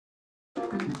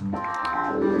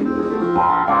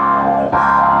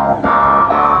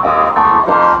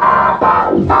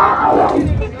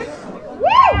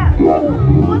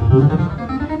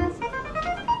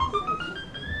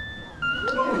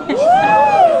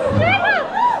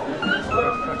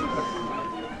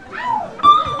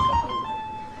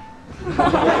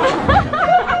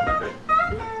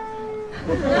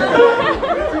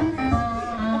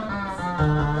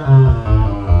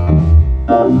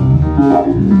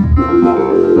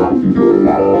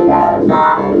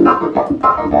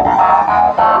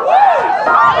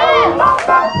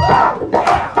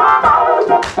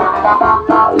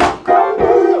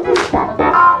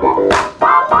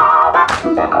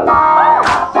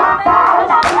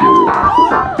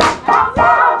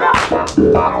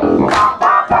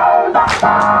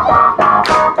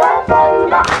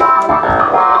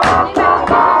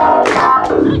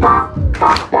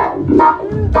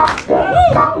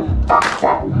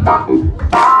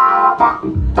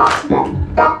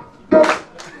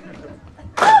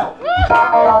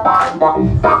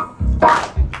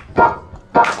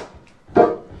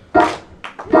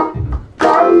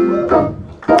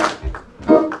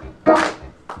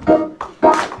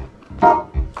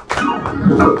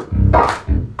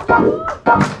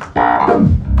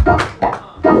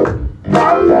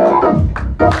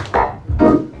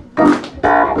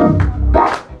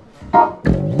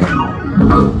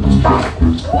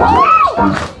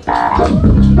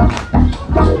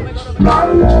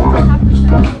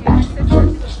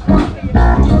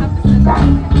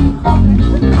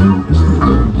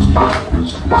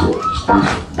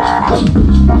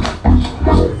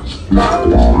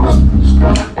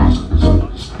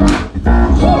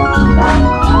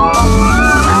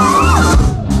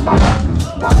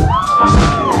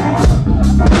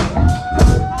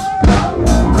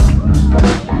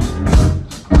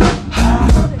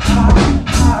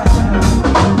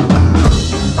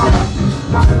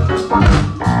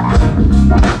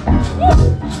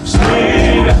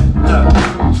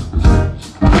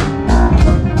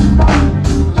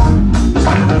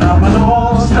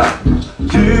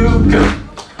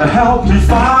Help me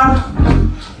find,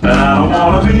 and I don't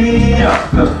wanna be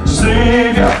the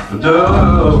savior,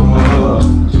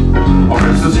 or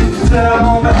Christmas you can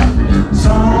tell me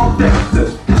something that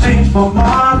can change my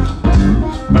mind,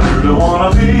 but you don't wanna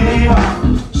be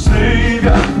the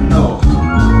savior, no.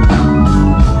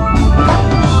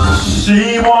 She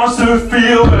wants to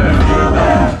feel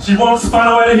bad, she wants to find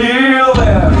a way to heal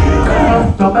that.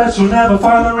 I bet she'll never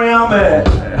find the real man.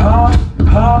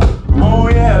 Oh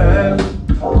yeah.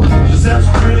 She said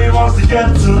she really wants to get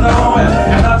to know me,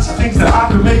 and that she thinks that I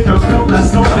can make her feel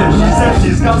less lonely. She said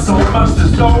she's got so much to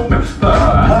show me,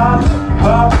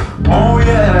 but oh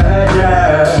yeah,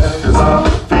 yeah. 'Cause I'm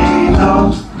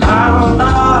feeling, I don't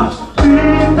know,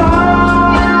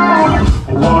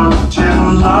 watching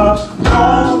love go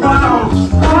round.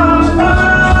 I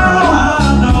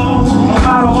know, no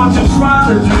matter what you try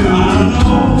to do,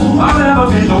 I'll never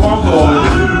be the one for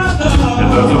you. It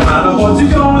doesn't matter what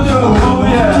you're gonna do, oh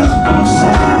yeah.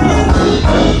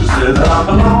 You said that I'm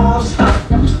lost,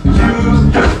 you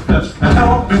can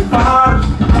help me find,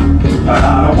 but I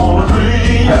don't wanna be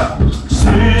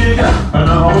sick,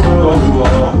 no.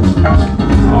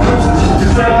 Or since you can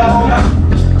tell me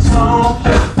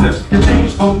something that can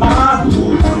change my mind,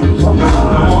 I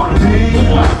don't wanna be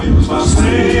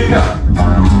sick,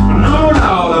 no,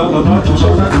 not to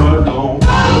show that good, no.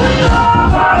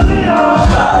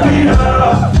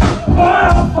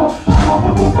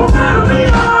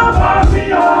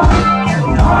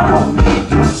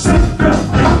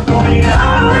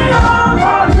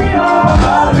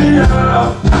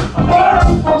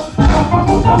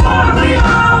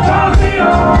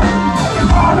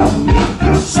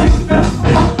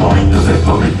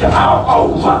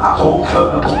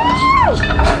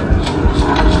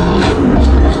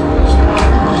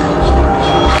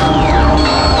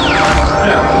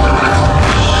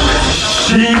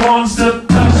 She wants to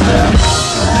touch that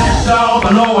deep down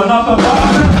below and up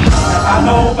above it. I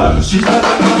know, but she doesn't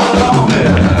come along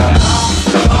there.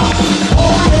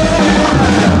 Oh yeah,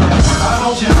 I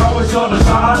know she's always gonna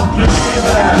try to please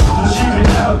that, but she may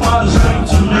never find a strength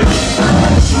to leave.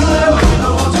 She'll never be the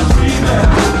one to dream it.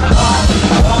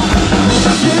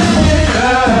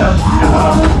 Yeah, if I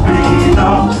would be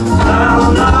no,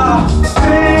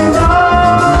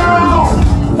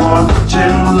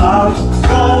 watching love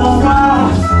go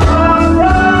round,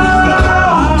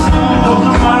 no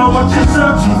matter what you're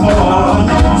searching for,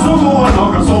 so go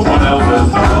along or someone else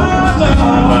is.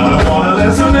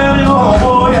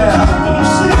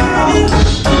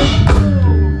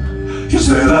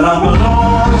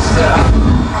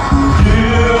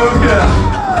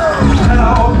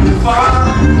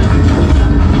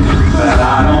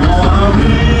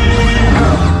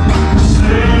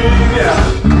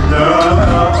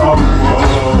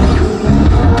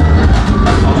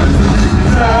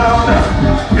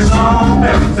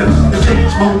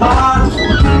 for mine.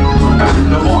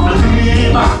 You wanna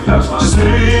be my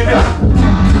savior.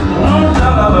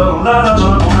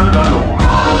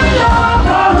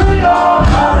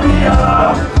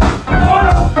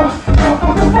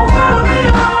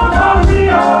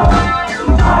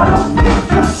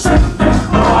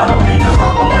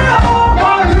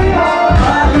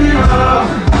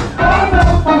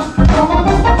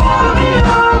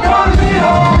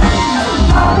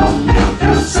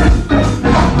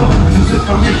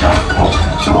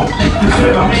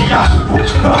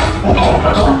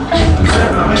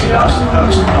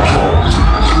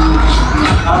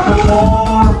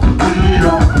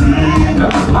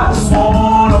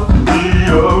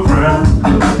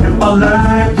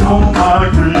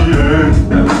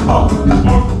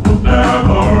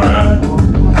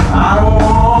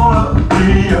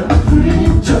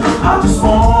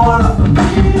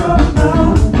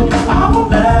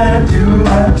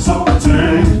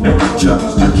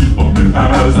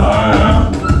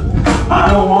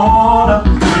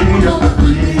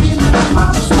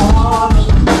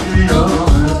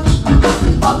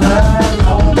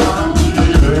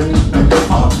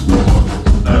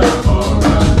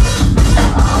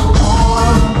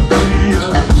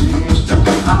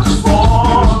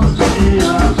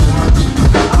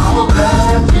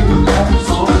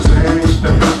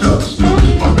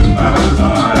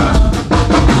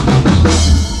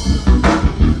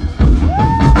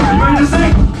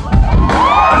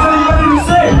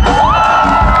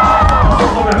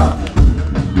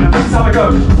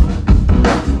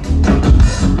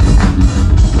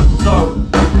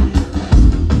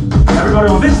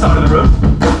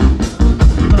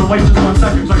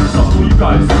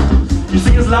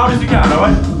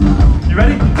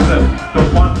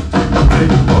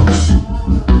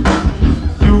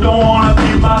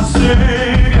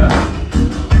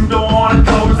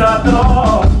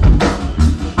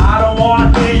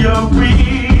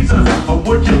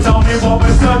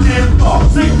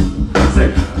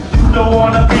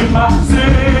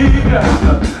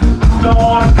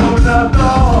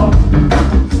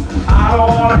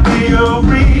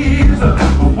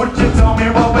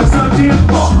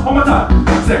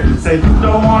 Say you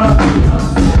don't wanna be,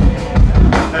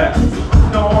 yeah, you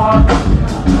don't wanna,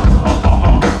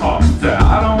 say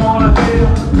I don't wanna be,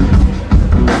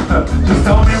 just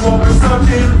tell me what we're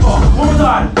searching for. One more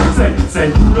time, say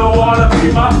you don't wanna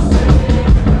be my,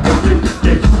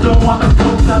 yeah, you don't wanna go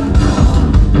that,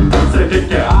 say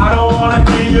yeah, I don't wanna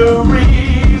hear your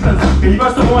reasons. Can you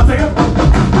guys still want to sing it?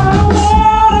 I don't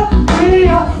wanna be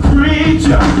a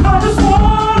preacher, I just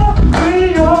wanna be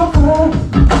your friend.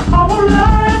 I will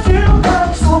let you back,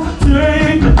 so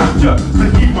take the picture, so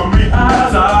keep on me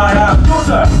as I am. Don't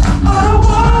say, I don't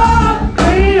wanna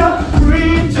be a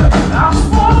preacher, I just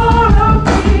wanna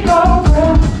be your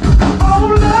friend. I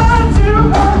will let you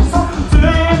back, so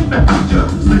take the picture,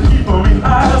 so keep on me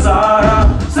as I am.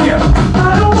 Sing it. I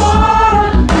don't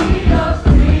wanna be a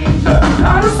preacher,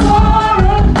 I just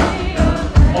wanna be your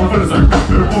friend. On the finish, say,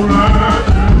 I will let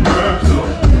you back, so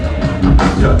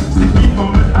keep on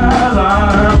me as I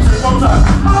am. Say it one time.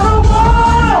 I don't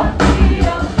wanna be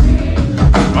a preacher,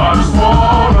 I just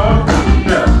wanna,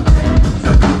 yeah.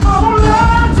 I won't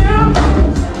let you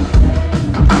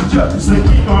just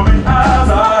keep on me as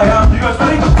I am. You guys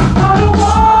ready? I don't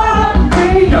wanna be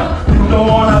ya. You don't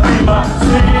wanna be my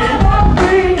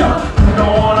savior. You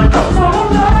don't wanna go, so I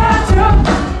won't let you.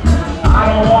 I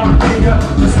don't wanna be ya.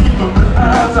 Just keep on me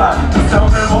as I am. Just tell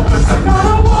me what to say. I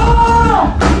don't wanna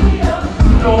be ya.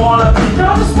 You don't wanna be ya.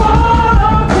 I just wanna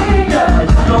be ya.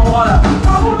 You don't wanna,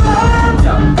 I won't let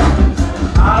ya.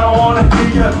 I don't wanna be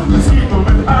ya. Just keep on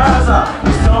me as I am.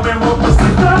 Just tell me what to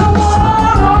say. I don't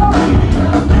wanna be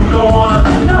ya. You don't wanna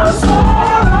be ya. I just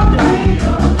wanna be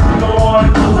ya. You don't wanna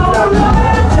go, so I won't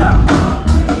let ya.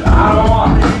 I don't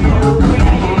wanna be ya.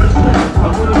 I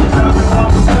wouldn't tell me what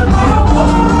to say. I don't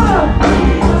wanna be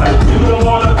ya. You don't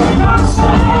wanna be my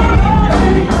savior.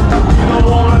 You don't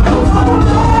wanna go, so I won't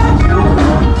let you.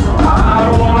 I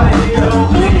don't wanna hear your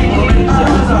pleading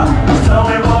as I just tell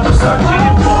me what you're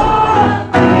searching for.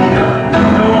 You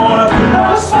don't wanna be my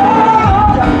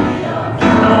savior.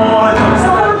 You don't wanna go, so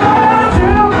I won't let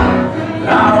you.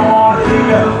 I don't wanna hear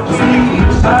you just keep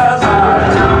me as I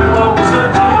tell me what you're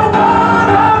searching for.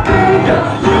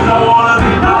 You don't wanna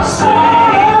be my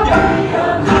savior.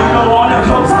 You don't wanna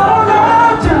go, so I won't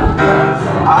let you.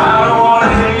 I don't wanna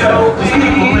hear you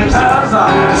pleading as I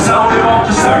just tell me what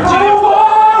you're searching for.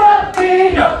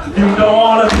 You don't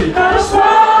wanna be, I just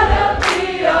wanna be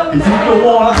your friend. If you don't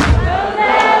wanna,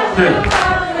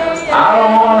 I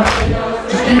don't wanna,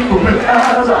 just keep moving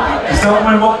as I just tell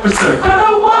me what we say. I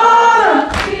don't wanna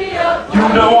be your friend. You You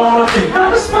don't wanna think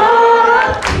I'm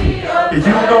smart. You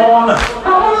don't wanna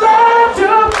let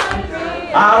you.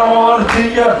 I don't wanna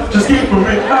see you. Just keep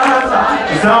moving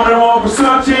fast. Just tell me